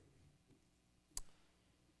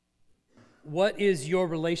What is your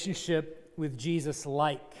relationship with Jesus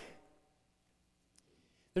like?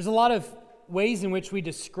 There's a lot of ways in which we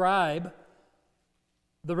describe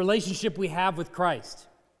the relationship we have with Christ.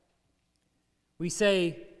 We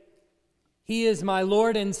say, He is my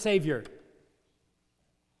Lord and Savior.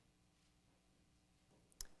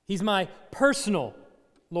 He's my personal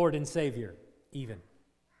Lord and Savior, even.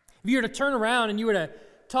 If you were to turn around and you were to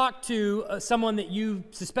talk to someone that you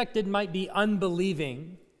suspected might be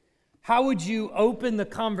unbelieving, how would you open the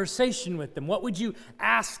conversation with them? What would you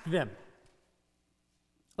ask them?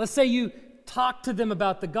 Let's say you talk to them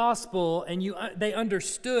about the gospel and they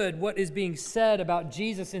understood what is being said about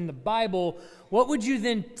Jesus in the Bible. What would you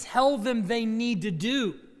then tell them they need to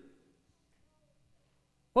do?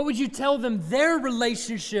 What would you tell them their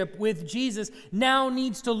relationship with Jesus now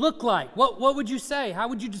needs to look like? What would you say? How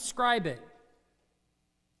would you describe it?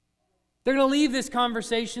 They're going to leave this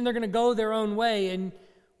conversation. They're going to go their own way. And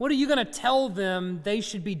what are you going to tell them they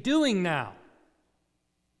should be doing now?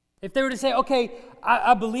 If they were to say, okay,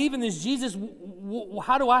 I believe in this Jesus,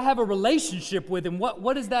 how do I have a relationship with him?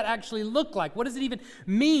 What does that actually look like? What does it even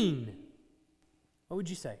mean? What would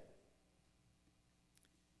you say?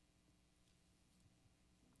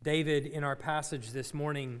 David, in our passage this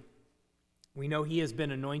morning, we know he has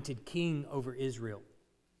been anointed king over Israel.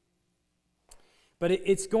 But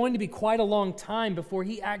it's going to be quite a long time before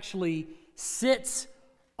he actually sits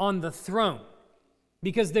on the throne,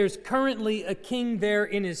 because there's currently a king there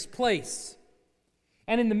in his place.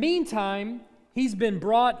 And in the meantime, he's been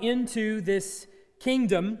brought into this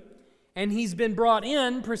kingdom, and he's been brought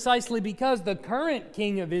in precisely because the current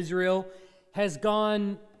king of Israel has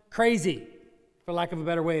gone crazy, for lack of a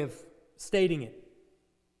better way of stating it.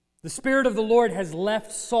 The Spirit of the Lord has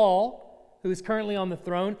left Saul, who is currently on the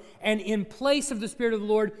throne, and in place of the Spirit of the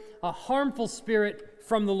Lord, a harmful spirit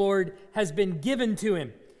from the Lord has been given to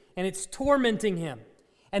him, and it's tormenting him.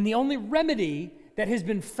 And the only remedy that has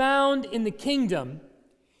been found in the kingdom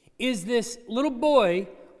is this little boy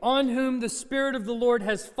on whom the Spirit of the Lord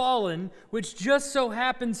has fallen, which just so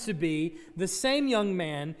happens to be the same young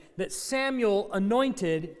man that Samuel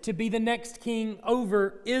anointed to be the next king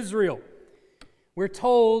over Israel. We're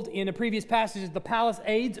told in a previous passage that the palace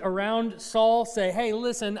aides around Saul say, hey,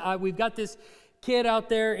 listen, we've got this kid out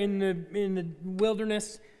there in the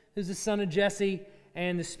wilderness who's the son of Jesse,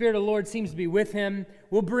 and the Spirit of the Lord seems to be with him.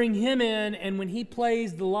 We'll bring him in, and when he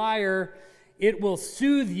plays the lyre, it will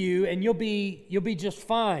soothe you, and you'll be just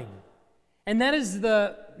fine. And that is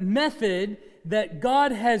the method that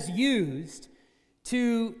God has used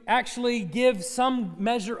to actually give some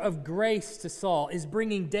measure of grace to Saul, is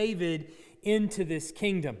bringing David into this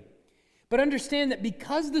kingdom. But understand that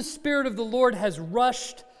because the Spirit of the Lord has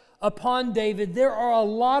rushed upon David, there are a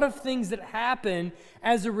lot of things that happen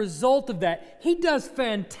as a result of that. He does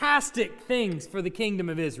fantastic things for the kingdom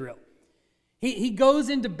of Israel. He goes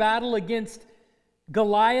into battle against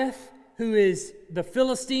Goliath, who is the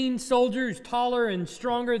Philistine soldier who's taller and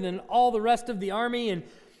stronger than all the rest of the army, and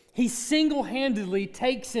he single-handedly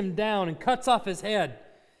takes him down and cuts off his head.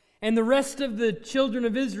 And the rest of the children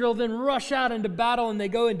of Israel then rush out into battle, and they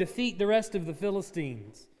go and defeat the rest of the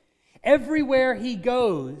Philistines. Everywhere he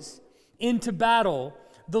goes into battle,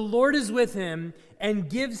 the Lord is with him and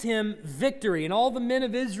gives him victory. And all the men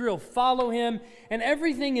of Israel follow him, and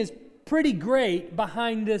everything is pretty great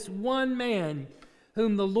behind this one man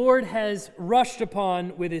whom the Lord has rushed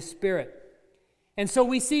upon with his Spirit. And so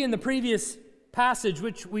we see in the previous passage,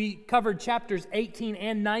 which we covered chapters 18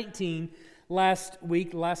 and 19 last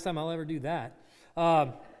week, last time I'll ever do that,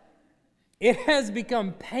 it has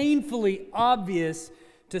become painfully obvious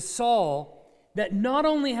to Saul that not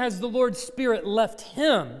only has the Lord's Spirit left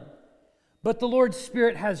him, but the Lord's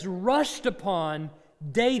Spirit has rushed upon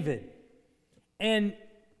David. And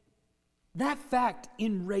that fact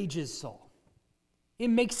enrages Saul. It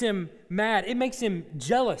makes him mad. It makes him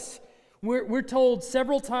jealous. We're told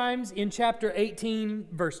several times in chapter 18,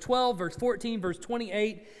 verse 12, verse 14, verse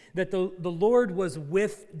 28, that the Lord was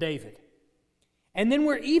with David. And then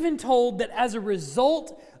we're even told that as a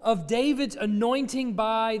result of David's anointing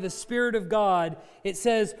by the Spirit of God, it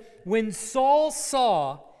says, when Saul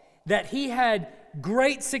saw that he had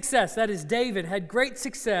great success, that is, David had great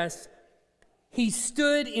success, he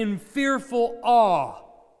stood in fearful awe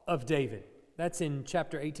of David. That's in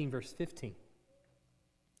chapter 18, verse 15.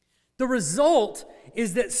 The result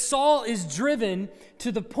is that Saul is driven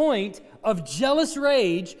to the point of jealous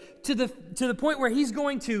rage, to the point where he's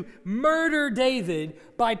going to murder David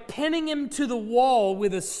by pinning him to the wall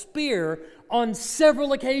with a spear on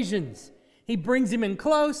several occasions. He brings him in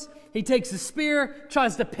close. He takes a spear,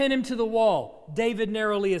 tries to pin him to the wall. David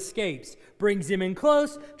narrowly escapes. Brings him in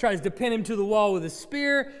close, tries to pin him to the wall with a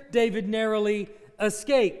spear. David narrowly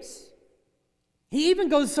escapes. He even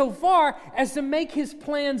goes so far as to make his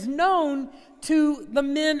plans known to the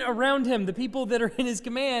men around him, the people that are in his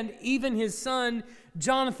command, even his son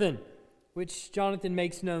Jonathan, which Jonathan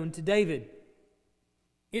makes known to David.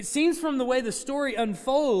 It seems from the way the story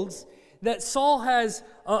unfolds that Saul has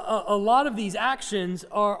a lot of these actions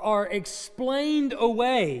are explained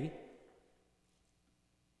away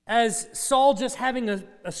as Saul just having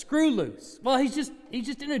a screw loose. Well, he's just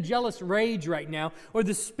in a jealous rage right now, or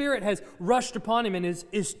the Spirit has rushed upon him and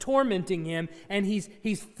is tormenting him, and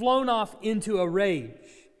he's flown off into a rage.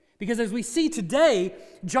 Because as we see today,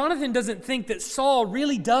 Jonathan doesn't think that Saul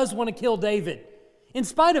really does want to kill David. In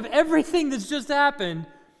spite of everything that's just happened,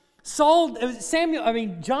 Jonathan,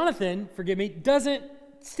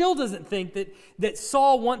 still doesn't think that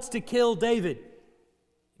Saul wants to kill David.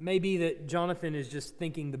 It may be that Jonathan is just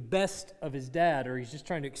thinking the best of his dad, or he's just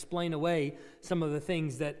trying to explain away some of the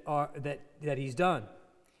things that he's done.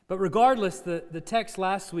 But regardless, the text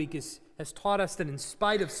last week has taught us that in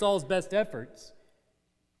spite of Saul's best efforts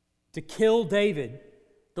to kill David,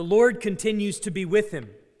 the Lord continues to be with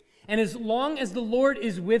him. And as long as the Lord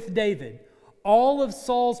is with David, all of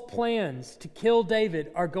Saul's plans to kill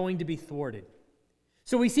David are going to be thwarted.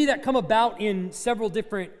 So we see that come about in several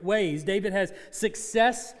different ways. David has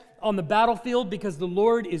success on the battlefield because the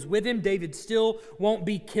Lord is with him. David still won't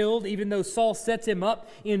be killed, even though Saul sets him up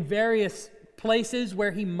in various places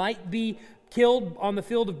where he might be killed on the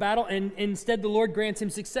field of battle, and instead the Lord grants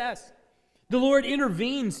him success. The Lord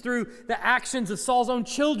intervenes through the actions of Saul's own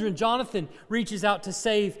children. Jonathan reaches out to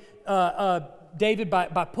save David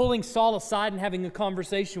by pulling Saul aside and having a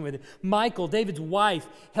conversation with him. Michal, David's wife,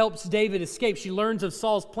 helps David escape. She learns of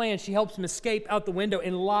Saul's plan. She helps him escape out the window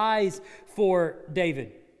and lies for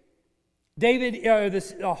David.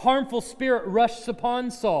 This harmful spirit rushes upon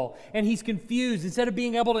Saul, and he's confused. Instead of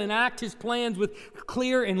being able to enact his plans with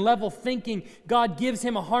clear and level thinking, God gives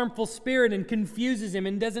him a harmful spirit and confuses him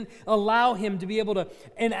and doesn't allow him to be able to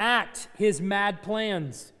enact his mad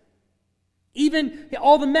plans. Even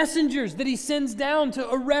all the messengers that he sends down to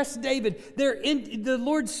arrest David, the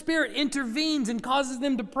Lord's Spirit intervenes and causes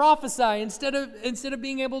them to prophesy instead of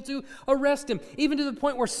being able to arrest him. Even to the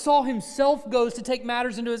point where Saul himself goes to take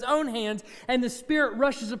matters into his own hands, and the Spirit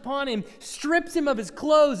rushes upon him, strips him of his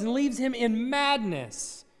clothes, and leaves him in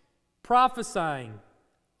madness, prophesying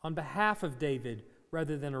on behalf of David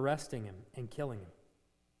rather than arresting him and killing him.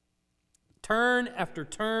 Turn after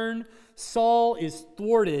turn, Saul is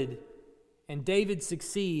thwarted, and David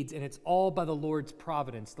succeeds, and it's all by the Lord's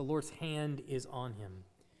providence. The Lord's hand is on him.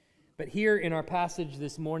 But here in our passage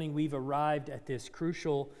this morning, we've arrived at this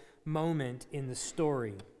crucial moment in the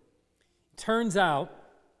story. It turns out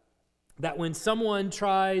that when someone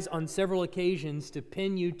tries on several occasions to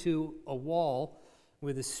pin you to a wall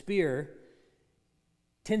with a spear,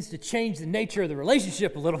 it tends to change the nature of the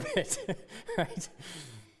relationship a little bit, right?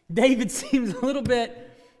 David seems a little bit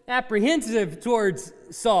apprehensive towards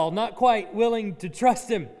Saul, not quite willing to trust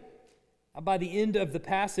him. By the end of the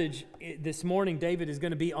passage this morning, David is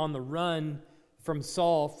going to be on the run from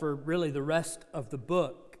Saul for really the rest of the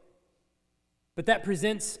book. But that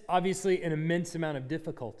presents, obviously, an immense amount of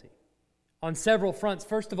difficulty on several fronts.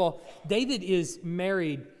 First of all, David is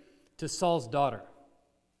married to Saul's daughter.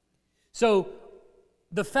 So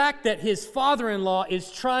the fact that his father-in-law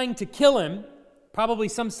is trying to kill him, probably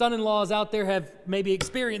some son-in-laws out there have maybe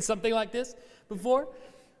experienced something like this before.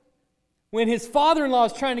 When his father-in-law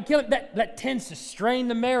is trying to kill him, that tends to strain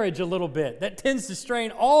the marriage a little bit. That tends to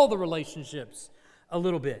strain all the relationships a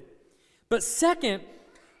little bit. But second,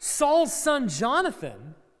 Saul's son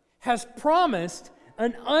Jonathan has promised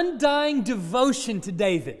an undying devotion to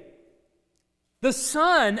David. The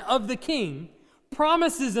son of the king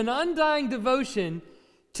promises an undying devotion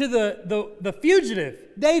to the fugitive,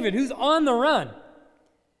 David, who's on the run.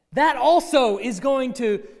 That also is going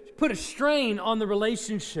to put a strain on the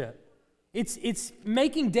relationship. It's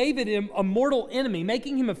making David a mortal enemy,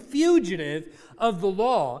 making him a fugitive of the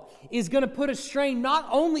law, is going to put a strain not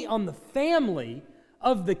only on the family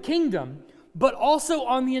of the kingdom, but also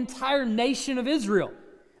on the entire nation of Israel.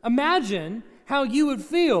 Imagine how you would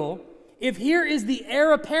feel if here is the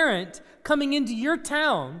heir apparent coming into your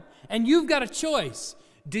town, and you've got a choice.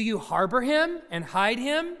 Do you harbor him and hide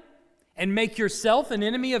him and make yourself an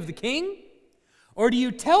enemy of the king? Or do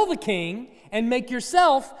you tell the king and make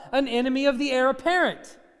yourself an enemy of the heir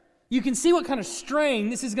apparent? You can see what kind of strain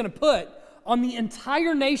this is going to put on the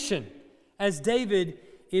entire nation as David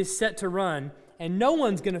is set to run and no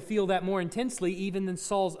one's going to feel that more intensely even than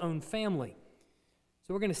Saul's own family.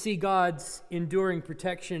 So we're going to see God's enduring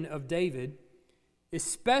protection of David,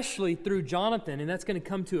 especially through Jonathan, and that's going to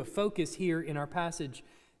come to a focus here in our passage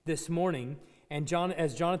this morning, and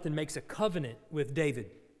as Jonathan makes a covenant with David.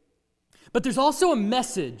 But there's also a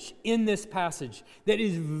message in this passage that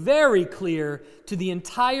is very clear to the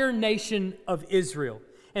entire nation of Israel,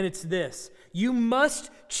 and it's this: you must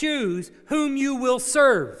choose whom you will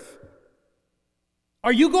serve.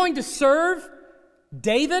 Are you going to serve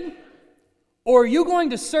David, or are you going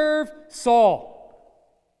to serve Saul?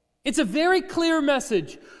 It's a very clear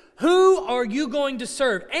message. Who are you going to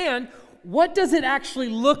serve? And what does it actually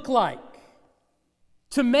look like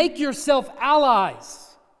to make yourself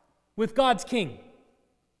allies with God's king?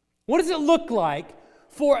 What does it look like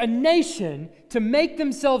for a nation to make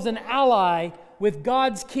themselves an ally with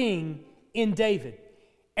God's king in David?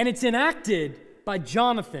 And it's enacted by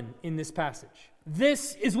Jonathan in this passage.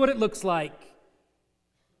 This is what it looks like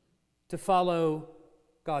to follow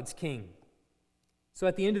God's king. So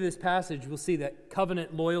at the end of this passage, we'll see that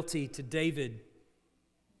covenant loyalty to David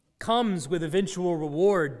comes with eventual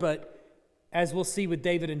reward, but as we'll see with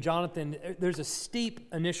David and Jonathan, there's a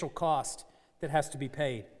steep initial cost that has to be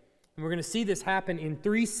paid. And we're going to see this happen in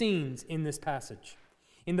 3 scenes in this passage.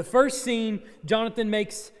 In the first scene, Jonathan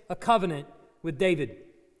makes a covenant with David.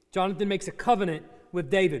 Jonathan makes a covenant with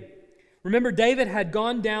David. Remember, David had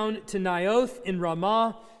gone down to Naioth in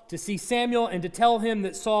Ramah to see Samuel and to tell him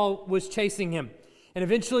that Saul was chasing him. And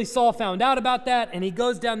eventually Saul found out about that, and he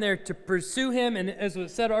goes down there to pursue him. And as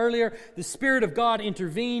was said earlier, the Spirit of God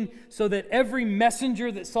intervened so that every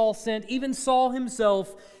messenger that Saul sent, even Saul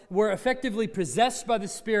himself, were effectively possessed by the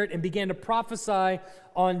Spirit and began to prophesy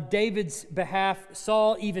on David's behalf.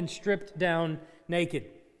 Saul even stripped down naked.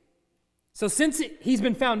 So since he's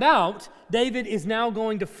been found out, David is now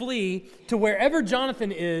going to flee to wherever Jonathan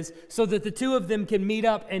is so that the two of them can meet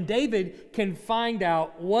up and David can find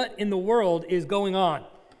out what in the world is going on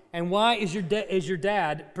and why is your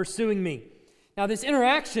dad pursuing me. Now this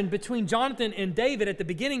interaction between Jonathan and David at the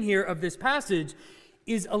beginning here of this passage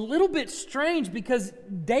is a little bit strange because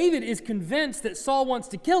David is convinced that Saul wants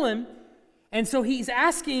to kill him, and so he's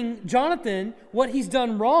asking Jonathan what he's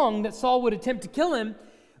done wrong that Saul would attempt to kill him.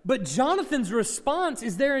 But Jonathan's response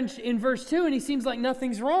is there in verse 2, and he seems like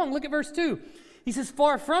nothing's wrong. Look at verse 2. He says,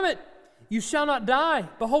 "Far from it, you shall not die.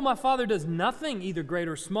 Behold, my father does nothing, either great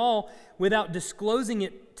or small, without disclosing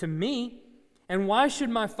it to me. And why should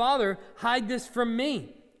my father hide this from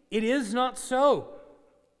me? It is not so."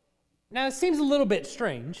 Now, it seems a little bit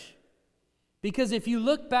strange, because if you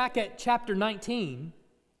look back at chapter 19,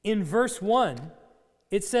 in verse 1,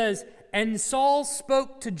 it says, "And Saul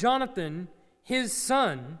spoke to Jonathan, his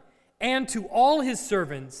son, and to all his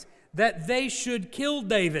servants that they should kill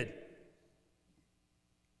David."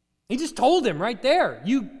 He just told him right there,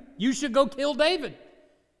 you should go kill David.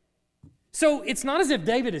 So it's not as if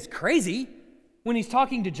David is crazy when he's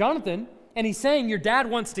talking to Jonathan and he's saying, "Your dad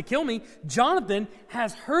wants to kill me." Jonathan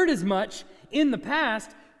has heard as much in the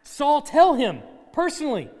past Saul tell him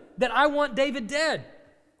personally that I want David dead.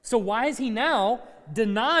 So why is he now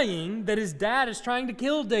denying that his dad is trying to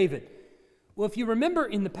kill David? Well, if you remember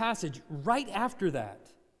in the passage, right after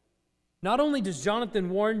that, not only does Jonathan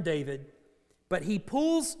warn David, but he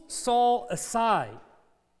pulls Saul aside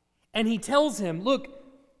and he tells him, "Look,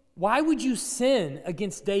 why would you sin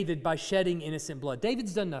against David by shedding innocent blood?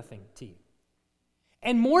 David's done nothing to you.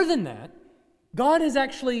 And more than that, God has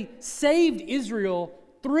actually saved Israel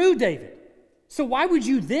through David. So why would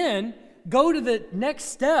you then go to the next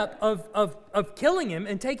step of killing him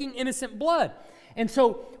and taking innocent blood?" And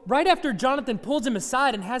so right after Jonathan pulls him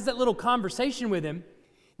aside and has that little conversation with him,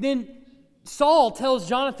 then Saul tells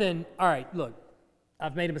Jonathan, "All right, look,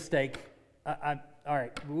 I've made a mistake. All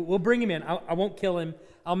right, we'll bring him in. I won't kill him.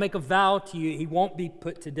 I'll make a vow to you. He won't be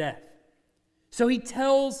put to death." So he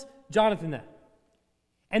tells Jonathan that.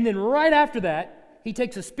 And then right after that, he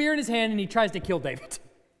takes a spear in his hand and he tries to kill David.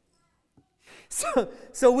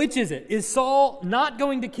 So which is it? Is Saul not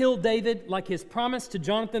going to kill David like his promise to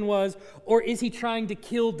Jonathan was, or is he trying to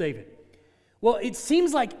kill David? Well, it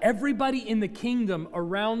seems like everybody in the kingdom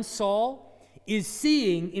around Saul is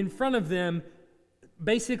seeing in front of them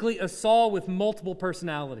basically a Saul with multiple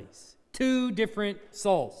personalities, 2 different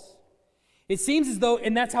Sauls. It seems as though,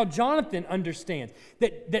 and that's how Jonathan understands,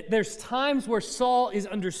 that there's times where Saul is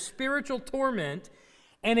under spiritual torment,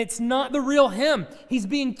 and it's not the real him. He's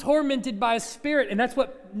being tormented by a spirit, and that's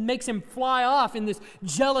what makes him fly off in this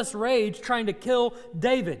jealous rage trying to kill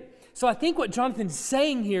David. So I think what Jonathan's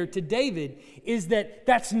saying here to David is that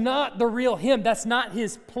that's not the real him. That's not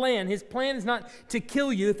his plan. His plan is not to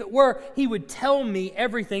kill you. If it were, he would tell me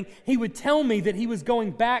everything. He would tell me that he was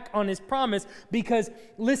going back on his promise because,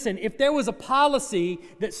 listen, if there was a policy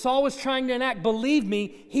that Saul was trying to enact, believe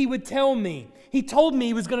me, he would tell me. He told me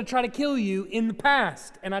he was going to try to kill you in the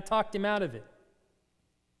past, and I talked him out of it.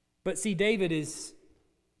 But see, David is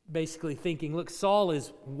basically thinking, look, Saul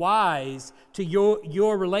is wise to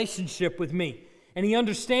your relationship with me. And he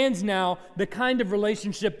understands now the kind of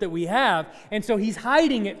relationship that we have. And so he's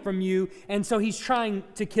hiding it from you. And so he's trying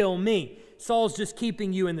to kill me. Saul's just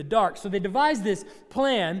keeping you in the dark. So they devise this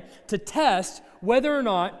plan to test whether or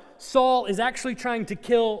not Saul is actually trying to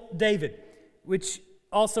kill David, which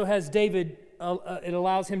also has David, it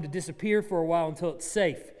allows him to disappear for a while until it's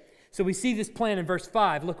safe. So we see this plan in verse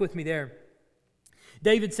 5. Look with me there.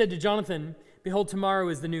 David said to Jonathan, behold, tomorrow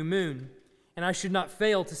is the new moon, and I should not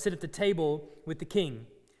fail to sit at the table with the king.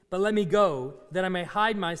 But let me go, that I may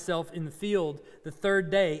hide myself in the field the third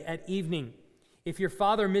day at evening. If your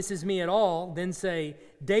father misses me at all, then say,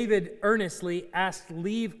 David earnestly asked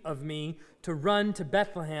leave of me to run to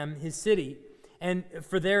Bethlehem, his city, and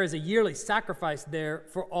for there is a yearly sacrifice there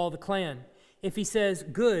for all the clan. If he says,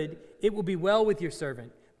 good, it will be well with your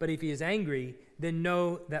servant. But if he is angry, then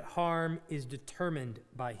know that harm is determined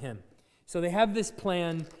by him. So they have this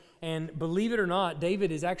plan, and believe it or not, David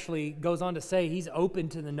goes on to say he's open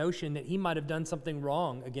to the notion that he might have done something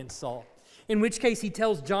wrong against Saul. In which case he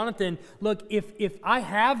tells Jonathan, look, if I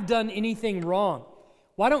have done anything wrong,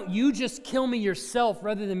 why don't you just kill me yourself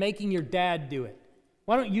rather than making your dad do it?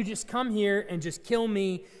 Why don't you just come here and just kill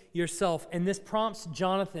me yourself? And this prompts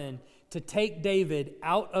Jonathan to take David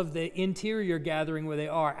out of the interior gathering where they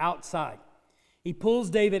are, outside. He pulls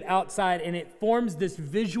David outside, and it forms this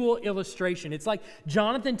visual illustration. It's like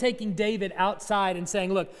Jonathan taking David outside and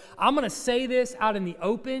saying, look, I'm going to say this out in the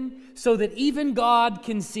open so that even God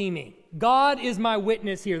can see me. God is my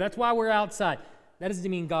witness here. That's why we're outside. That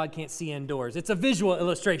doesn't mean God can't see indoors. It's a visual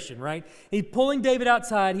illustration, right? He's pulling David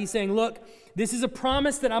outside. He's saying, look, this is a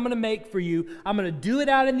promise that I'm going to make for you. I'm going to do it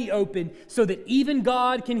out in the open so that even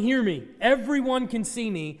God can hear me. Everyone can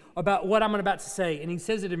see me about what I'm about to say. And he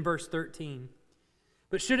says it in verse 13.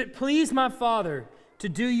 But should it please my father to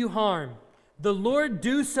do you harm, the Lord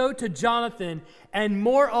do so to Jonathan, and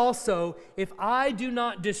more also, if I do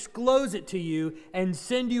not disclose it to you and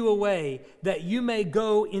send you away, that you may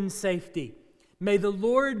go in safety. May the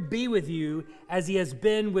Lord be with you as he has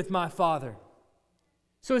been with my father.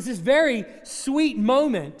 So it's this very sweet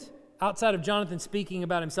moment outside of Jonathan speaking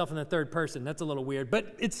about himself in the third person. That's a little weird,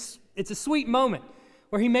 but it's a sweet moment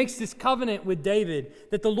where he makes this covenant with David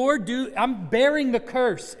that the Lord I'm bearing the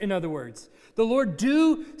curse, in other words. The Lord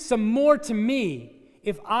do some more to me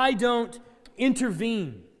if I don't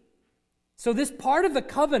intervene. So this part of the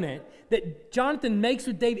covenant that Jonathan makes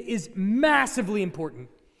with David is massively important.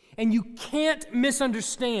 And you can't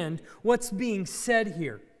misunderstand what's being said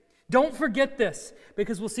here. Don't forget this,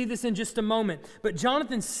 because we'll see this in just a moment. But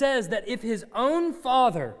Jonathan says that if his own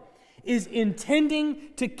father is intending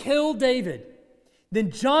to kill David,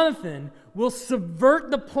 then Jonathan will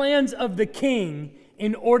subvert the plans of the king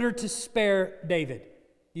in order to spare David.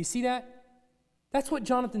 Do you see that? That's what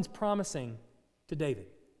Jonathan's promising to David.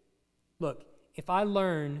 Look, if I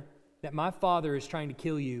learn that my father is trying to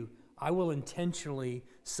kill you, I will intentionally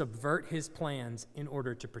subvert his plans in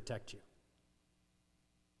order to protect you.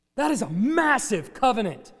 That is a massive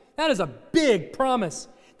covenant. That is a big promise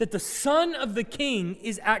that the son of the king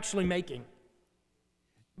is actually making.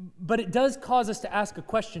 But it does cause us to ask a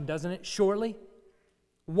question, doesn't it? Surely.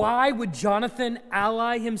 Why would Jonathan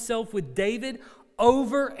ally himself with David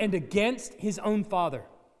over and against his own father?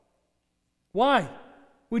 Why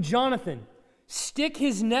would Jonathan stick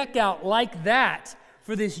his neck out like that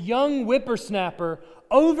for this young whippersnapper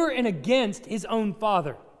over and against his own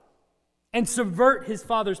father and subvert his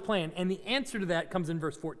father's plan? And the answer to that comes in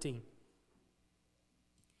verse 14.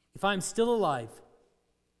 If I am still alive,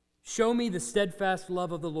 show me the steadfast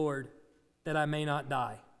love of the Lord, that I may not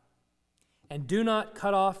die. And do not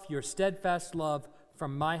cut off your steadfast love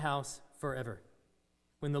from my house forever,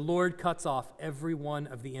 when the Lord cuts off every one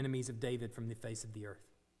of the enemies of David from the face of the earth.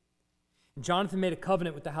 And Jonathan made a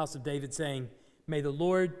covenant with the house of David, saying, may the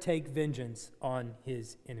Lord take vengeance on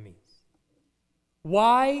his enemies.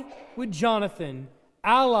 Why would Jonathan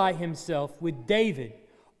ally himself with David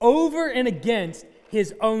over and against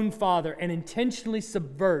his own father and intentionally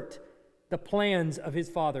subvert the plans of his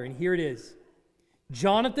father? And here it is.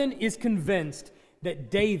 Jonathan is convinced that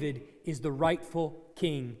David is the rightful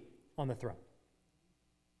king on the throne.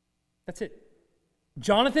 That's it.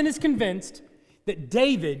 Jonathan is convinced that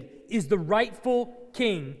David is the rightful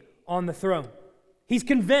king on the throne. He's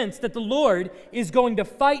convinced that the Lord is going to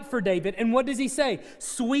fight for David. And what does he say?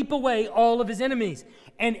 Sweep away all of his enemies.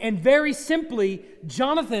 And very simply,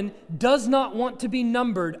 Jonathan does not want to be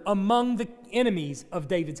numbered among the enemies of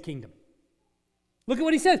David's kingdom. Look at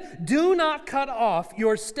what he says. Do not cut off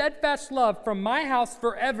your steadfast love from my house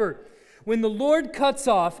forever. When the Lord cuts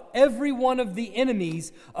off every one of the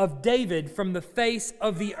enemies of David from the face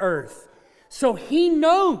of the earth. So he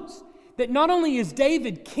knows that not only is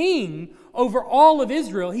David king over all of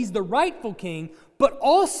Israel, he's the rightful king, but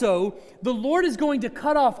also the Lord is going to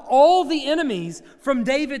cut off all the enemies from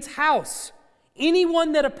David's house.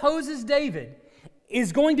 Anyone that opposes David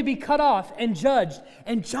is going to be cut off and judged,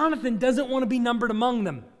 and Jonathan doesn't want to be numbered among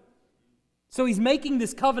them. So he's making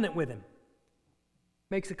this covenant with him.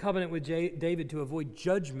 Makes a covenant with David to avoid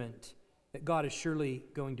judgment that God is surely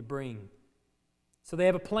going to bring. So they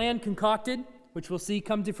have a plan concocted, which we'll see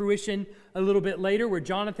come to fruition a little bit later, where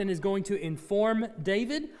Jonathan is going to inform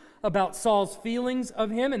David about Saul's feelings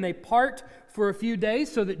of him, and they part for a few days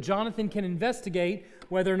so that Jonathan can investigate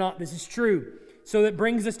whether or not this is true. So that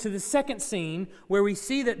brings us to the second scene, where we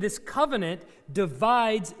see that this covenant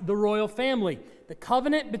divides the royal family. The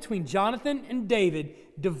covenant between Jonathan and David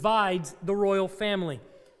divides the royal family.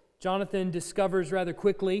 Jonathan discovers rather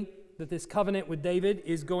quickly that this covenant with David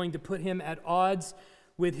is going to put him at odds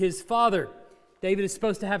with his father. David is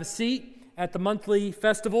supposed to have a seat at the monthly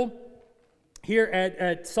festival here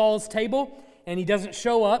at Saul's table, and he doesn't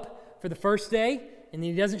show up for the first day, and then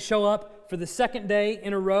he doesn't show up for the second day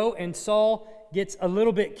in a row, and Saul gets a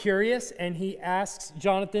little bit curious, and he asks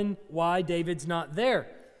Jonathan why David's not there.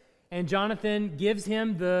 And Jonathan gives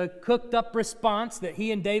him the cooked up response that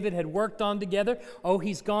he and David had worked on together. Oh,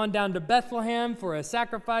 he's gone down to Bethlehem for a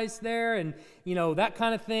sacrifice there, and that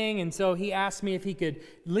kind of thing. And so he asked me if he could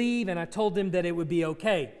leave, and I told him that it would be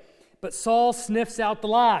okay. But Saul sniffs out the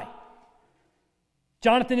lie.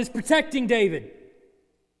 Jonathan is protecting David.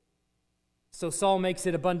 So Saul makes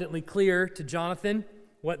it abundantly clear to Jonathan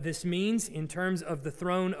what this means in terms of the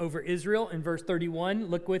throne over Israel. In verse 31,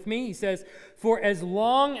 look with me. He says, "For as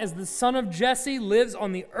long as the son of Jesse lives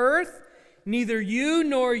on the earth, neither you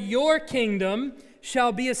nor your kingdom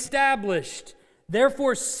shall be established.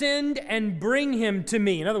 Therefore send and bring him to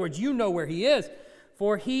me." In other words, you know where he is.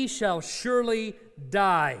 "For he shall surely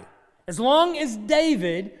die." As long as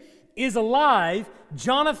David is alive,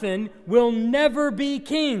 Jonathan will never be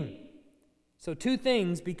king. So two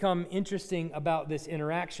things become interesting about this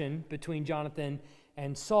interaction between Jonathan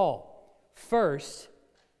and Saul. First,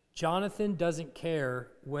 Jonathan doesn't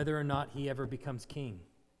care whether or not he ever becomes king.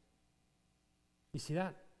 You see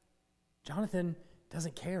that? Jonathan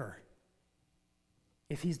doesn't care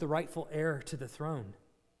if he's the rightful heir to the throne.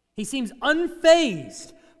 He seems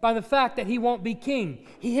unfazed by the fact that he won't be king.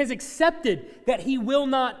 He has accepted that he will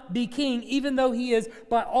not be king, even though he is,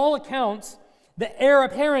 by all accounts, the heir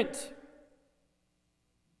apparent.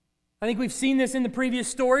 I think we've seen this in the previous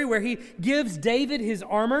story where he gives David his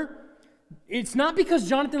armor. It's not because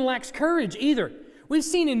Jonathan lacks courage either. We've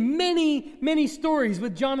seen in many, many stories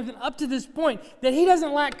with Jonathan up to this point that he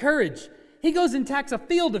doesn't lack courage. He goes and attacks a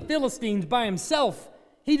field of Philistines by himself.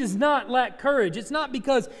 He does not lack courage. It's not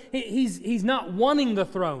because he's not wanting the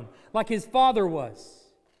throne like his father was.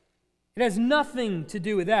 It has nothing to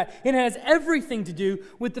do with that. It has everything to do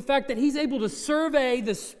with the fact that he's able to survey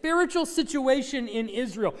the spiritual situation in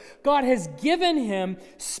Israel. God has given him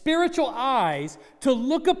spiritual eyes to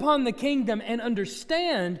look upon the kingdom and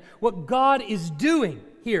understand what God is doing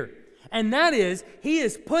here. And that is, he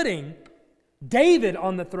is putting David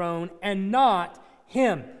on the throne and not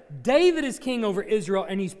him. David is king over Israel,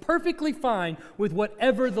 and he's perfectly fine with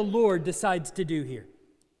whatever the Lord decides to do here.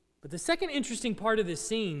 But the second interesting part of this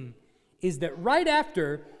scene is that right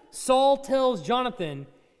after Saul tells Jonathan,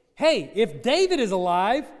 hey, if David is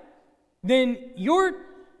alive, then your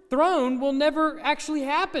throne will never actually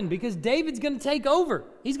happen because David's going to take over.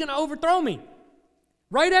 He's going to overthrow me.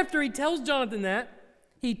 Right after he tells Jonathan that,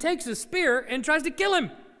 he takes a spear and tries to kill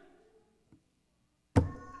him.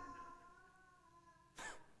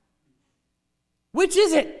 Which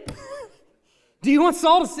is it? Do you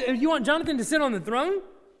want Jonathan to sit on the throne?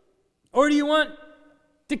 Or do you want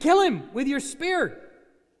to kill him with your spear?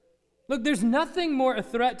 Look, there's nothing more a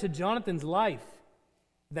threat to Jonathan's life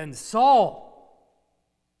than Saul.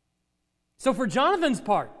 So for Jonathan's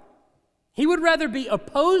part, he would rather be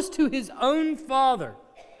opposed to his own father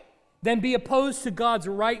than be opposed to God's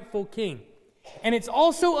rightful king. And it's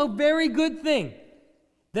also a very good thing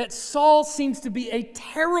that Saul seems to be a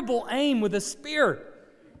terrible aim with a spear.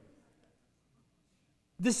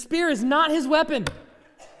 The spear is not his weapon.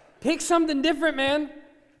 Pick something different, man.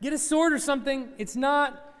 Get a sword or something. It's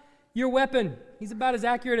not your weapon. He's about as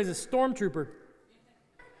accurate as a stormtrooper.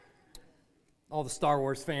 All the Star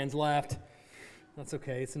Wars fans laughed. That's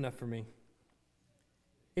okay. It's enough for me.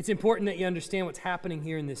 It's important that you understand what's happening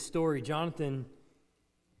here in this story. Jonathan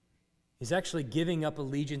is actually giving up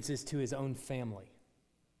allegiances to his own family.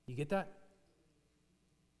 You get that?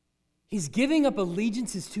 He's giving up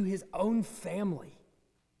allegiances to his own family.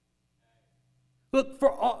 Look,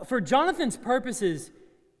 for Jonathan's purposes,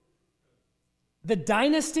 the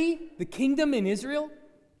dynasty, the kingdom in Israel,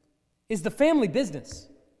 is the family business.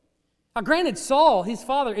 Now, granted, Saul, his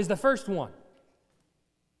father, is the first one.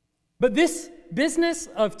 But this business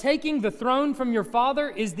of taking the throne from your father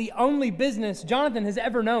is the only business Jonathan has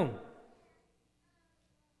ever known.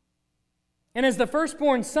 And as the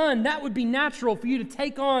firstborn son, that would be natural for you to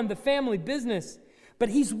take on the family business. But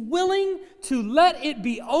he's willing to let it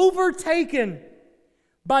be overtaken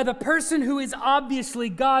by the person who is obviously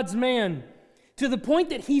God's man, to the point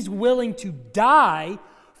that he's willing to die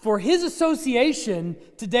for his association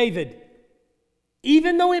to David,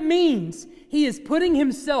 even though it means he is putting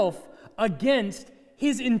himself against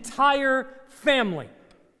his entire family.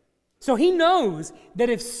 So he knows that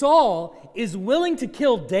if Saul is willing to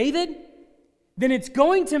kill David, then it's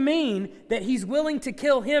going to mean that he's willing to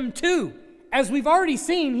kill him too. As we've already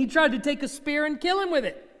seen, he tried to take a spear and kill him with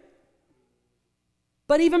it.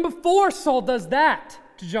 But even before Saul does that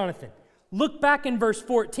to Jonathan, look back in verse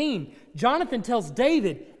 14. Jonathan tells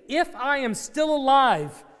David, "If I am still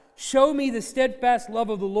alive, show me the steadfast love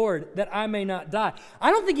of the Lord, that I may not die."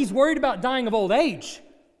 I don't think he's worried about dying of old age.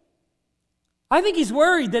 I think he's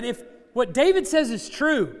worried that if what David says is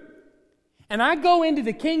true, and I go into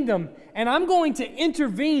the kingdom and I'm going to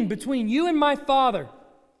intervene between you and my father,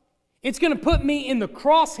 it's going to put me in the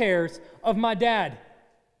crosshairs of my dad.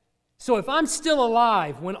 So if I'm still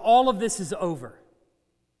alive when all of this is over,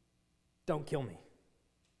 don't kill me.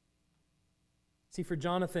 See, for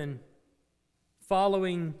Jonathan,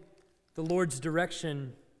 following the Lord's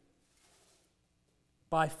direction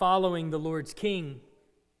by following the Lord's king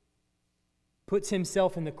puts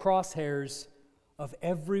himself in the crosshairs of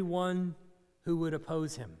everyone who would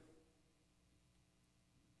oppose him.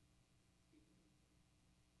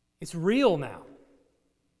 It's real now.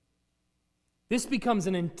 This becomes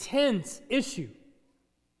an intense issue.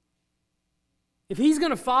 If he's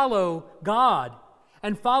going to follow God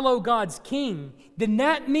and follow God's king, then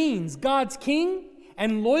that means God's king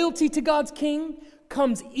and loyalty to God's king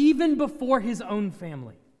comes even before his own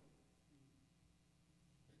family.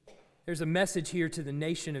 There's a message here to the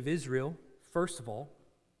nation of Israel, first of all,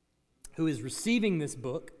 who is receiving this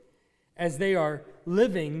book as they are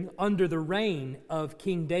living under the reign of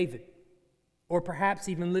King David, or perhaps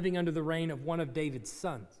even living under the reign of one of David's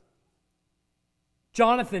sons.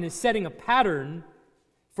 Jonathan is setting a pattern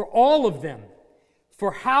for all of them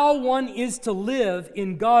for how one is to live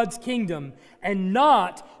in God's kingdom and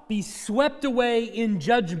not be swept away in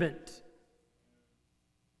judgment.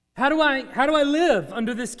 How do I live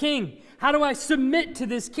under this king? How do I submit to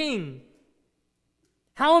this king?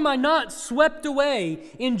 How am I not swept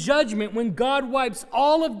away in judgment when God wipes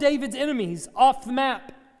all of David's enemies off the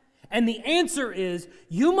map? And the answer is,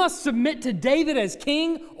 you must submit to David as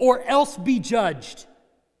king or else be judged.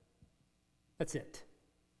 That's it.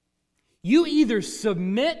 You either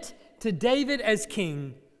submit to David as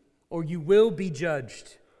king or you will be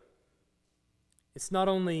judged. It's not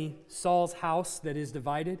only Saul's house that is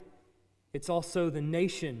divided, it's also the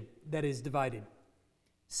nation that is divided.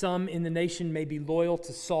 Some in the nation may be loyal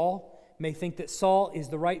to Saul, may think that Saul is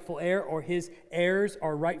the rightful heir or his heirs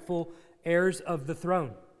are rightful heirs of the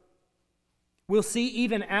throne. We'll see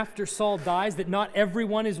even after Saul dies that not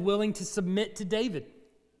everyone is willing to submit to David.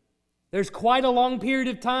 There's quite a long period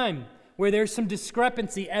of time where there's some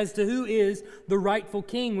discrepancy as to who is the rightful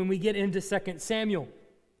king when we get into 2 Samuel.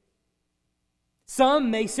 Some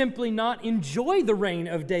may simply not enjoy the reign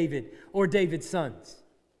of David or David's sons.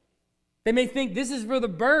 They may think this is for the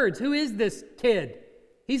birds. Who is this kid?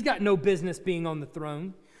 He's got no business being on the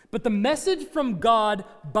throne. But the message from God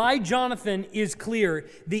by Jonathan is clear.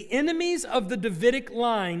 The enemies of the Davidic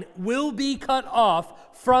line will be cut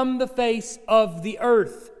off from the face of the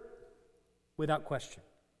earth, without question.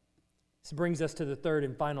 This brings us to the third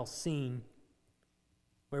and final scene,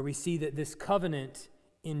 where we see that this covenant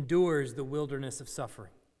endures the wilderness of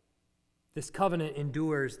suffering. This covenant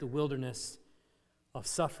endures the wilderness of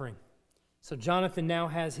suffering. So Jonathan now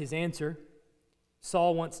has his answer.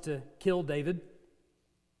 Saul wants to kill David.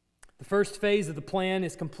 The first phase of the plan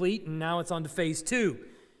is complete, and now it's on to phase 2.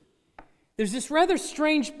 There's this rather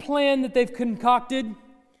strange plan that they've concocted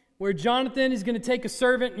where Jonathan is going to take a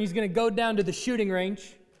servant and he's going to go down to the shooting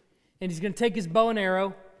range and he's going to take his bow and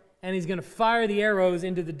arrow and he's going to fire the arrows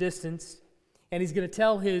into the distance and he's going to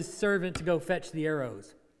tell his servant to go fetch the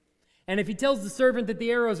arrows. And if he tells the servant that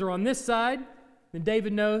the arrows are on this side, then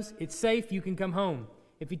David knows it's safe, you can come home.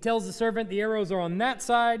 If he tells the servant the arrows are on that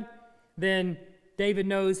side, then David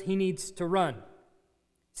knows he needs to run.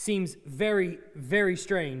 Seems very, very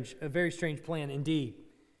strange, a very strange plan indeed.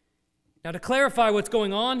 Now, to clarify what's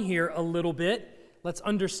going on here a little bit, let's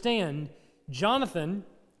understand Jonathan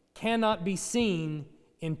cannot be seen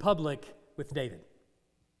in public with David.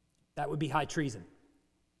 That would be high treason.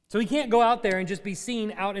 So he can't go out there and just be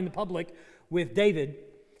seen out in the public with David.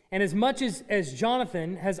 And as much as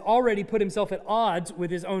Jonathan has already put himself at odds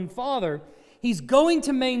with his own father, he's going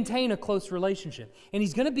to maintain a close relationship. And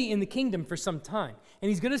he's going to be in the kingdom for some time. And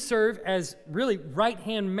he's going to serve as really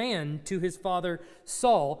right-hand man to his father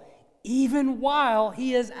Saul, even while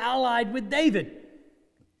he is allied with David.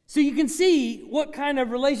 So you can see what kind of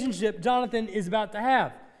relationship Jonathan is about to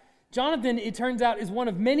have. Jonathan, it turns out, is one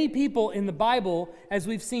of many people in the Bible, as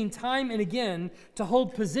we've seen time and again, to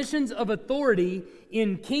hold positions of authority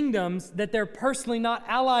in kingdoms that they're personally not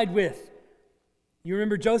allied with. You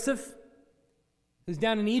remember Joseph, who's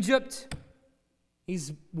down in Egypt?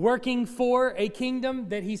 He's working for a kingdom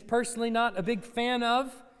that he's personally not a big fan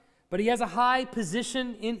of, but he has a high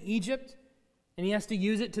position in Egypt, and he has to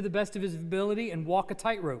use it to the best of his ability and walk a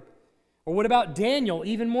tightrope. Or what about Daniel,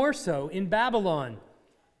 even more so, in Babylon,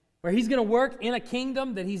 where he's going to work in a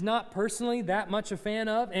kingdom that he's not personally that much a fan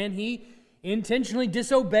of, and he intentionally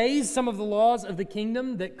disobeys some of the laws of the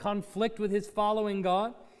kingdom that conflict with his following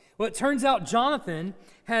God. Well, it turns out Jonathan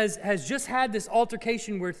has just had this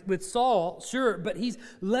altercation with Saul, sure, but he's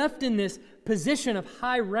left in this position of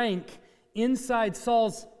high rank inside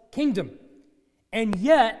Saul's kingdom. And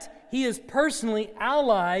yet, he is personally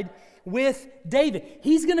allied with David.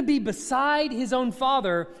 He's going to be beside his own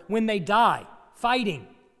father when they die, fighting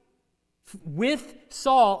with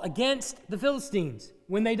Saul against the Philistines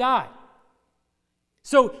when they die.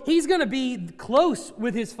 So he's going to be close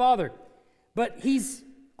with his father, but he's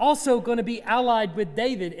also going to be allied with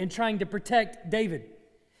David and trying to protect David.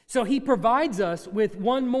 So he provides us with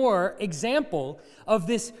one more example of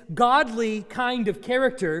this godly kind of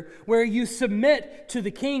character where you submit to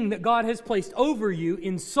the king that God has placed over you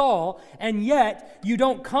in Saul, and yet you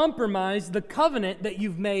don't compromise the covenant that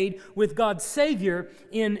you've made with God's Savior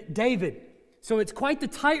in David. So it's quite the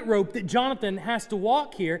tightrope that Jonathan has to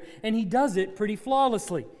walk here, and he does it pretty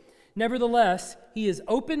flawlessly. Nevertheless, he is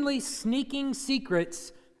openly sneaking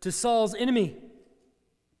secrets to Saul's enemy.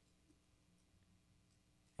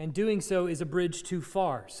 And doing so is a bridge too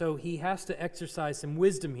far. So he has to exercise some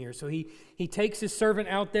wisdom here. So he takes his servant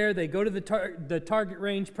out there. They go to the target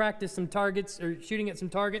range, practice some targets, or shooting at some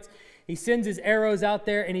targets. He sends his arrows out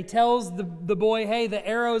there, and he tells the boy, hey, the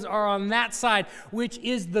arrows are on that side, which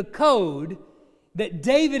is the code that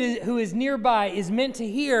David, who is nearby, is meant to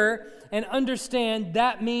hear and understand.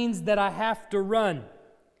 That means that I have to run.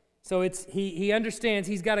 So he understands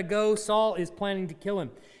he's got to go. Saul is planning to kill him.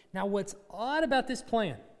 Now, what's odd about this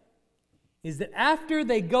plan is that after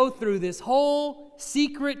they go through this whole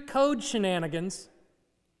secret code shenanigans,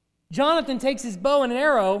 Jonathan takes his bow and an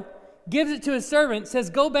arrow, gives it to his servant, says,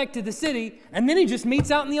 go back to the city, and then he just meets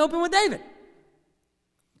out in the open with David.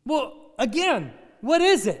 Well, again, what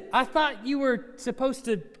is it? I thought you were supposed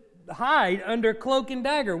to hide under cloak and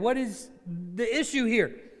dagger. What is the issue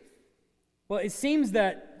here? Well, it seems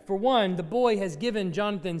that, for one, the boy has given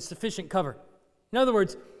Jonathan sufficient cover. In other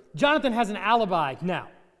words, Jonathan has an alibi now.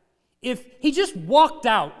 If he just walked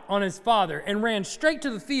out on his father and ran straight to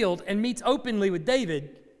the field and meets openly with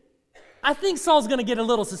David, I think Saul's going to get a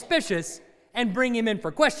little suspicious and bring him in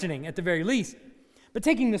for questioning at the very least. But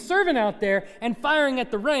taking the servant out there and firing at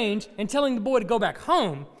the range and telling the boy to go back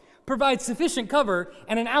home provides sufficient cover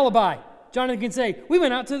and an alibi. Jonathan can say, we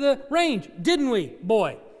went out to the range, didn't we,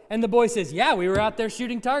 boy? And the boy says, yeah, we were out there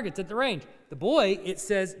shooting targets at the range. The boy, it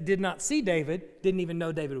says, did not see David, didn't even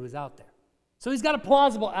know David was out there. So he's got a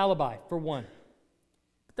plausible alibi, for one.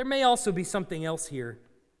 But there may also be something else here,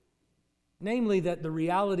 namely that the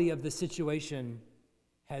reality of the situation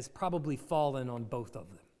has probably fallen on both of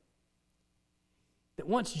them. That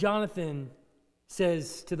once Jonathan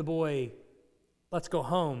says to the boy, let's go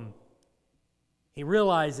home, he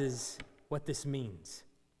realizes what this means.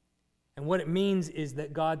 And what it means is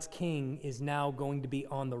that God's king is now going to be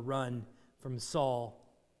on the run from Saul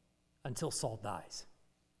until Saul dies.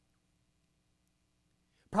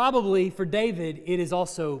 Probably for David, it is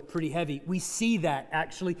also pretty heavy. We see that,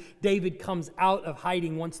 actually. David comes out of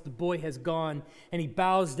hiding once the boy has gone, and he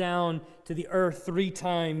bows down to the earth 3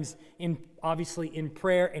 times, obviously in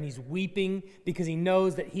prayer, and he's weeping because he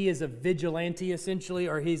knows that he is a vigilante, essentially,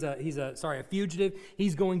 or he's a fugitive.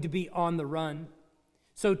 He's going to be on the run.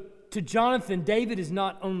 So to Jonathan, David is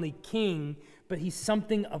not only king, but he's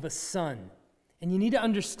something of a son. And you need to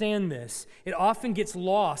understand this. It often gets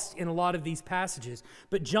lost in a lot of these passages.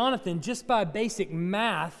 But Jonathan, just by basic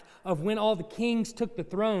math of when all the kings took the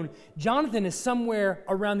throne, Jonathan is somewhere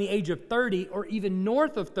around the age of 30 or even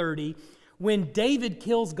north of 30 when David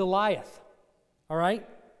kills Goliath. All right?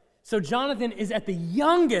 So Jonathan is at the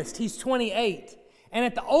youngest, he's 28. And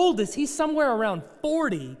at the oldest, he's somewhere around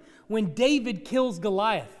 40 when David kills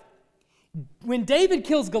Goliath. When David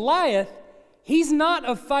kills Goliath, he's not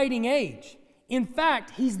of fighting age. In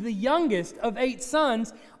fact, he's the youngest of 8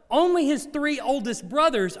 sons. Only his 3 oldest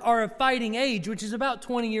brothers are of fighting age, which is about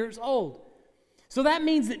 20 years old. So that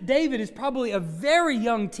means that David is probably a very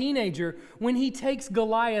young teenager when he takes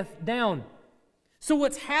Goliath down. So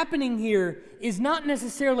what's happening here is not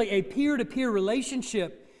necessarily a peer-to-peer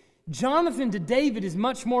relationship. Jonathan to David is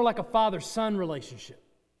much more like a father-son relationship.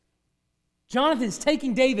 Jonathan's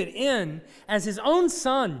taking David in as his own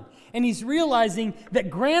son, and he's realizing that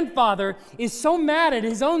grandfather is so mad at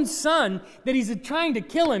his own son that he's trying to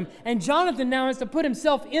kill him, and Jonathan now has to put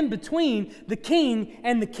himself in between the king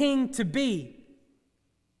and the king-to-be.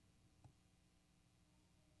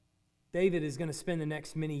 David is going to spend the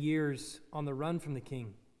next many years on the run from the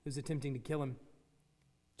king who's attempting to kill him.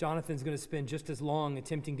 Jonathan's going to spend just as long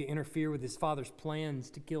attempting to interfere with his father's plans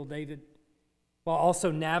to kill David, while also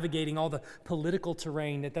navigating all the political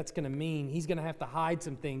terrain that's going to mean. He's going to have to hide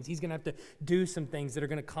some things. He's going to have to do some things that are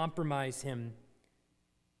going to compromise him.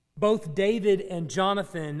 Both David and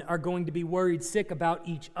Jonathan are going to be worried sick about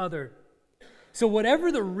each other. So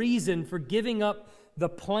whatever the reason for giving up the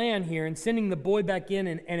plan here and sending the boy back in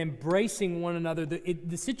and embracing one another,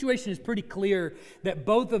 the situation is pretty clear that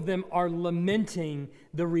both of them are lamenting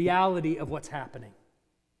the reality of what's happening.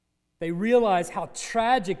 They realize how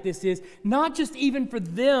tragic this is, not just even for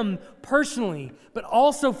them personally, but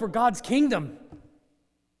also for God's kingdom.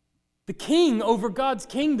 The king over God's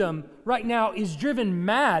kingdom right now is driven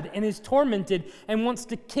mad and is tormented and wants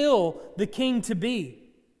to kill the king-to-be.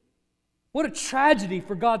 What a tragedy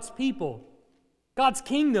for God's people. God's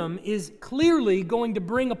kingdom is clearly going to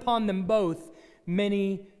bring upon them both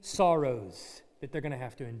many sorrows that they're going to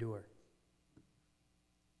have to endure.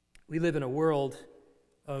 We live in a world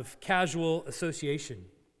of casual association.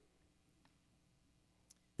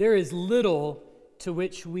 There is little to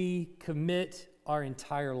which we commit our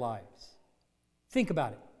entire lives. Think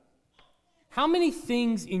about it. How many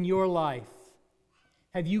things in your life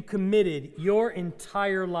have you committed your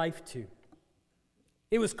entire life to?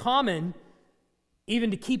 It was common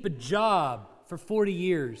even to keep a job for 40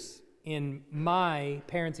 years in my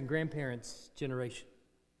parents' and grandparents' generation.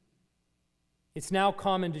 It's now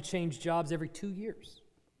common to change jobs every 2 years.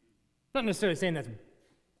 Not necessarily saying that's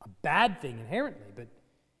a bad thing inherently, but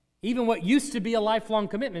even what used to be a lifelong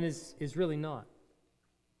commitment is really not.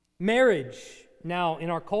 Marriage now in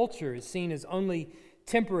our culture is seen as only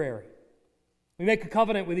temporary. We make a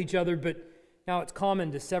covenant with each other, but now it's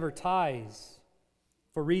common to sever ties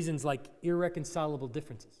for reasons like irreconcilable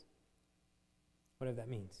differences, whatever that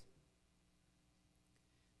means.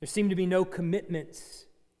 There seem to be no commitments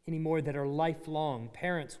anymore that are lifelong.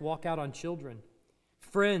 Parents walk out on children.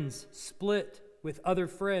 Friends split with other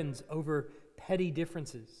friends over petty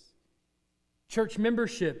differences. Church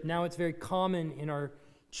membership, now it's very common in our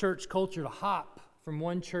church culture to hop from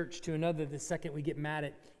one church to another the second we get mad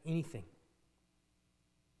at anything.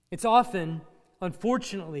 It's often,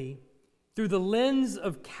 unfortunately, through the lens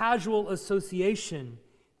of casual association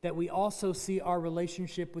that we also see our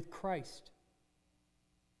relationship with Christ.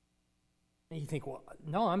 And you think, well,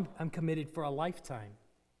 no, I'm committed for a lifetime.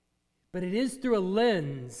 But it is through a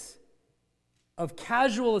lens of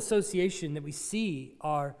casual association that we see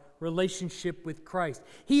our relationship with Christ.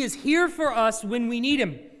 He is here for us when we need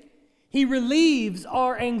Him. He relieves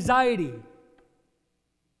our anxiety.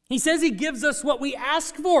 He says He gives us what we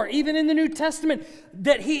ask for, even in the New Testament,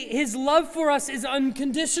 that His love for us is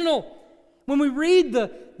unconditional. When we read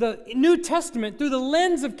the New Testament through the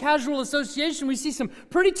lens of casual association, we see some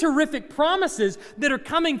pretty terrific promises that are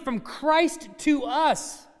coming from Christ to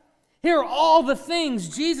us. Here are all the things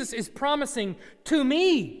Jesus is promising to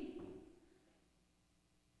me.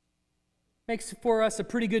 Makes for us a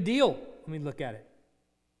pretty good deal when we look at it.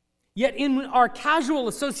 Yet in our casual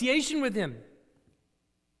association with Him,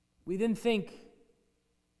 we then think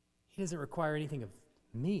He doesn't require anything of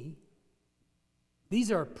me.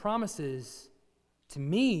 These are promises to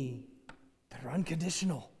me that are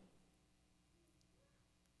unconditional.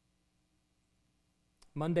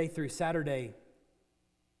 Monday through Saturday,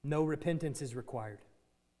 no repentance is required.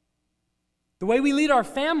 The way we lead our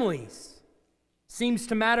families seems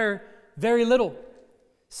to matter very little.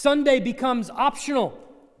 Sunday becomes optional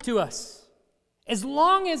to us. As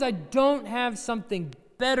long as I don't have something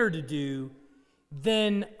better to do,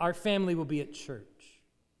 then our family will be at church.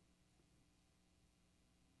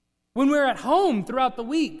 When we're at home throughout the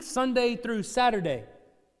week, Sunday through Saturday,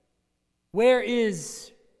 where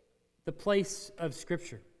is the place of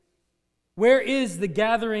Scripture? Where is the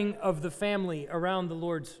gathering of the family around the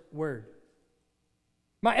Lord's Word?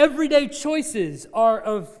 My everyday choices are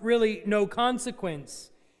of really no consequence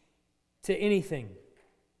to anything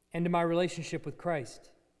and to my relationship with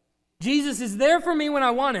Christ. Jesus is there for me when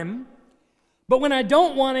I want Him, but when I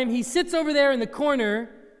don't want Him, He sits over there in the corner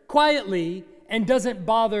quietly and doesn't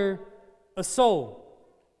bother a soul.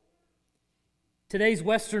 Today's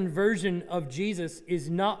Western version of Jesus is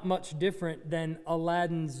not much different than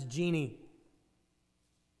Aladdin's genie.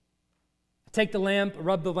 Take the lamp,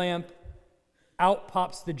 rub the lamp, out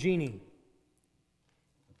pops the genie.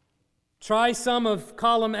 Try some of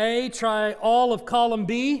column A, try all of column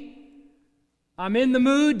B. I'm in the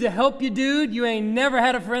mood to help you, dude. You ain't never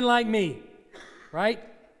had a friend like me. Right?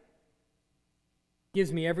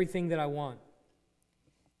 Gives me everything that I want.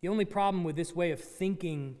 The only problem with this way of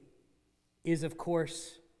thinking is, of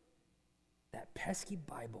course, that pesky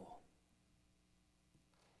Bible.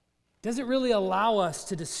 Doesn't really allow us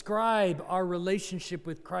to describe our relationship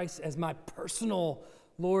with Christ as my personal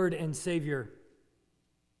Lord and Savior.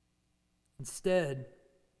 Instead, it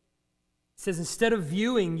says, instead of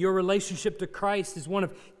viewing your relationship to Christ as one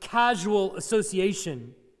of casual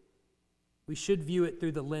association, we should view it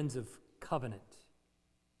through the lens of covenant.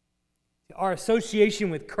 Our association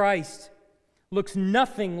with Christ looks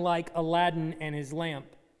nothing like Aladdin and his lamp,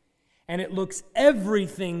 and it looks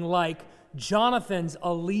everything like Jonathan's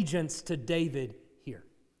allegiance to David here.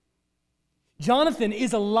 Jonathan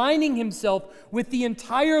is aligning himself with the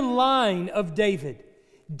entire line of David.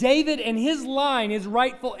 David and his line is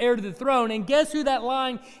rightful heir to the throne, and guess who that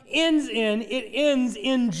line ends in? It ends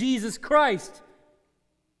in Jesus Christ.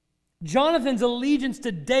 Jonathan's allegiance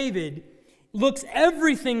to David looks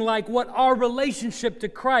everything like what our relationship to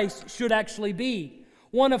Christ should actually be.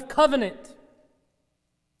 One of covenant.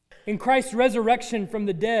 In Christ's resurrection from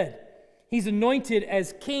the dead, He's anointed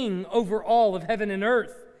as king over all of heaven and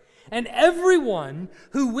earth. And everyone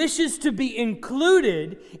who wishes to be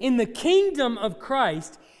included in the kingdom of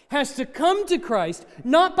Christ has to come to Christ,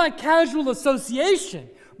 not by casual association,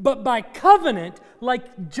 but by covenant,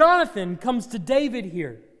 like Jonathan comes to David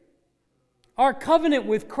here. Our covenant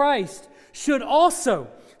with Christ should also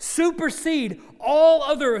supersede all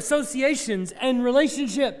other associations and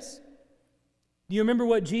relationships. Do you remember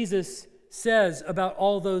what Jesus says about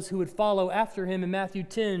all those who would follow after Him in Matthew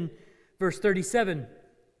 10, verse 37?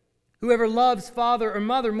 Whoever loves father or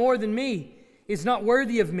mother more than me is not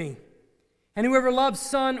worthy of me. And whoever loves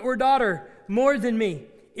son or daughter more than me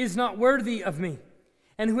is not worthy of me.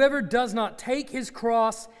 And whoever does not take his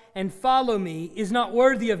cross and follow me is not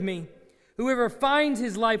worthy of me. Whoever finds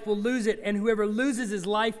his life will lose it, and whoever loses his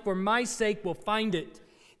life for my sake will find it.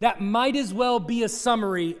 That might as well be a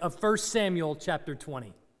summary of 1 Samuel chapter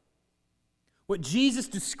 20. What Jesus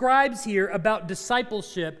describes here about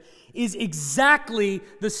discipleship is exactly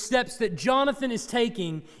the steps that Jonathan is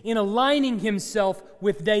taking in aligning himself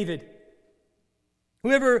with David.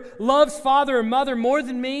 Whoever loves father or mother more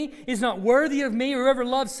than me is not worthy of me. Whoever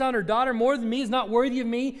loves son or daughter more than me is not worthy of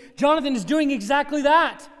me. Jonathan is doing exactly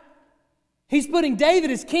that. He's putting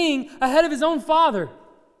David as king ahead of his own father.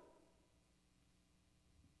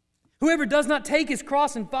 Whoever does not take his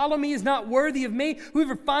cross and follow me is not worthy of me.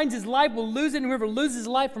 Whoever finds his life will lose it, and whoever loses his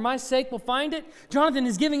life for my sake will find it. Jonathan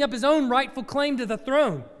is giving up his own rightful claim to the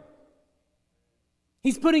throne.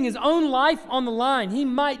 He's putting his own life on the line. He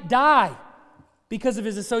might die because of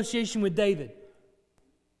his association with David.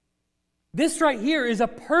 This right here is a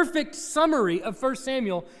perfect summary of 1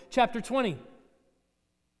 Samuel chapter 20.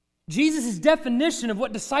 Jesus' definition of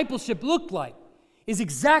what discipleship looked like is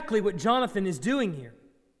exactly what Jonathan is doing here.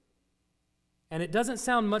 And it doesn't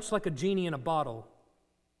sound much like a genie in a bottle.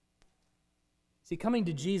 See, coming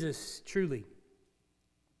to Jesus truly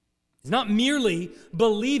is not merely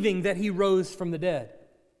believing that He rose from the dead.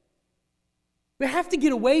 We have to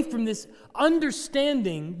get away from this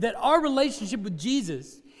understanding that our relationship with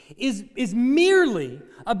Jesus is merely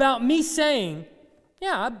about me saying,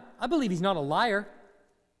 yeah, I believe He's not a liar.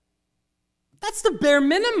 That's the bare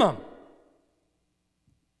minimum.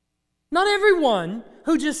 Not everyone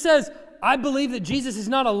who just says, I believe that Jesus is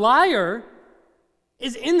not a liar,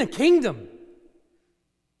 is in the kingdom.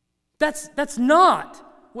 That's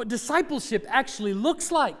not what discipleship actually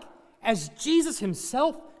looks like, as Jesus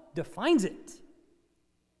himself defines it.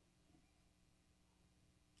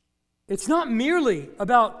 It's not merely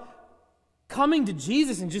about coming to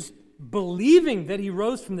Jesus and just believing that he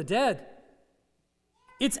rose from the dead.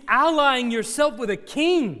 It's allying yourself with a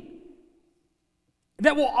king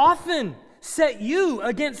that will often set you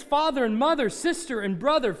against father and mother, sister and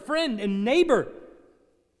brother, friend and neighbor.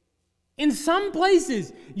 In some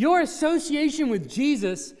places, your association with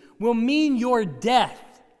Jesus will mean your death.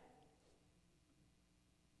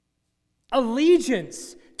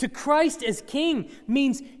 Allegiance to Christ as King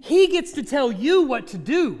means he gets to tell you what to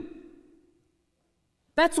do.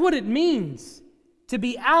 That's what it means to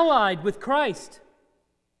be allied with Christ.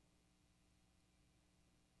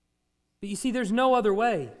 But you see, there's no other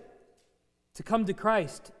way to come to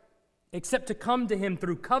Christ except to come to him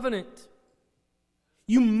through covenant.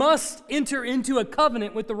 You must enter into a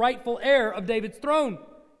covenant with the rightful heir of David's throne.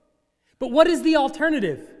 But what is the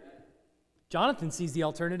alternative? Jonathan sees the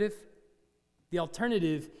alternative. The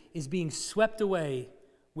alternative is being swept away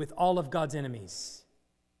with all of God's enemies.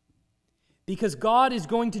 Because God is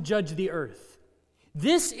going to judge the earth.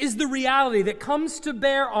 This is the reality that comes to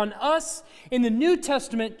bear on us in the New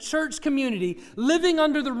Testament church community living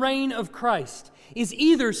under the reign of Christ, is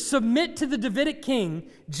either submit to the Davidic king,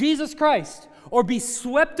 Jesus Christ, or be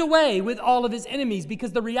swept away with all of his enemies.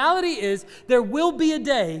 Because the reality is there will be a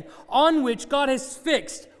day on which God has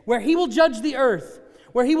fixed where he will judge the earth,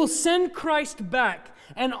 where he will send Christ back,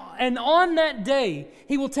 and on that day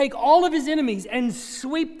he will take all of his enemies and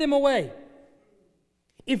sweep them away.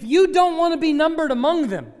 If you don't want to be numbered among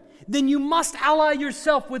them, then you must ally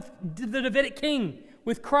yourself with the Davidic king,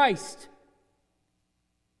 with Christ.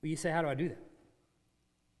 Well, you say, how do I do that?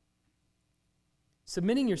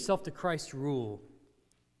 Submitting yourself to Christ's rule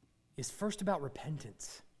is first about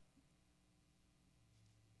repentance.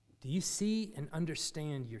 Do you see and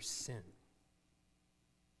understand your sin?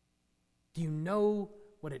 Do you know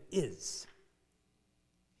what it is?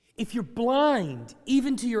 If you're blind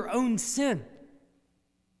even to your own sin,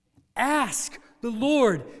 ask the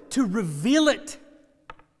Lord to reveal it.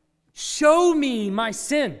 Show me my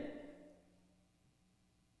sin.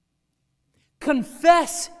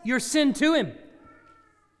 Confess your sin to him.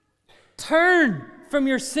 Turn from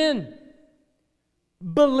your sin.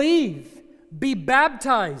 Believe. Be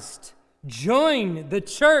baptized. Join the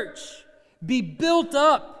church. Be built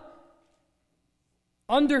up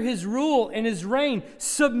under his rule and his reign.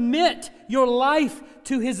 Submit your life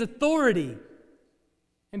to his authority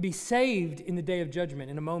and be saved in the day of judgment.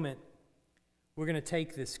 In a moment, we're going to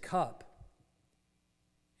take this cup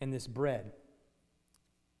and this bread.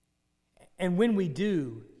 And when we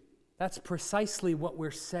do, that's precisely what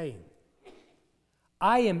we're saying.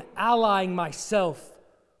 I am allying myself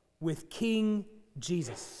with King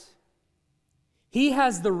Jesus. He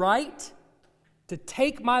has the right to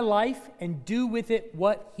take my life and do with it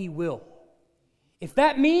what he will. If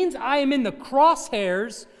that means I am in the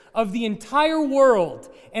crosshairs of the entire world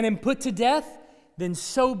and am put to death, then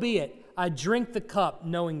so be it. I drink the cup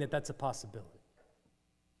knowing that that's a possibility.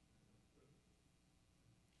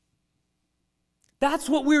 That's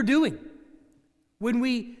what we're doing. When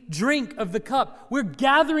we drink of the cup, we're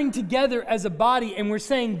gathering together as a body and we're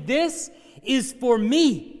saying, this is for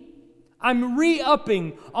me. I'm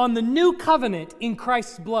re-upping on the new covenant in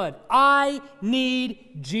Christ's blood. I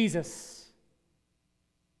need Jesus.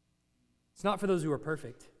 It's not for those who are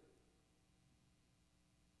perfect.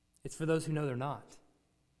 It's for those who know they're not.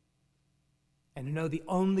 And who know the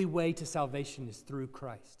only way to salvation is through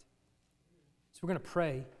Christ. So we're going to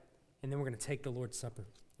pray, and then we're going to take the Lord's Supper.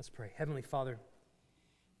 Let's pray. Heavenly Father,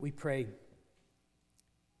 we pray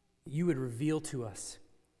that you would reveal to us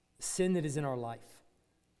the sin that is in our life,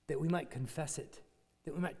 that we might confess it,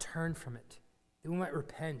 that we might turn from it, that we might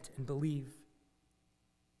repent and believe.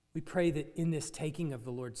 We pray that in this taking of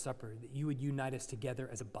the Lord's Supper, that you would unite us together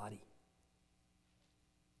as a body,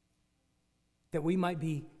 that we might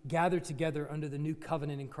be gathered together under the new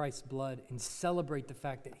covenant in Christ's blood and celebrate the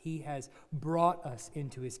fact that he has brought us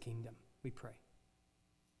into his kingdom. We pray.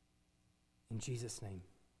 In Jesus' name.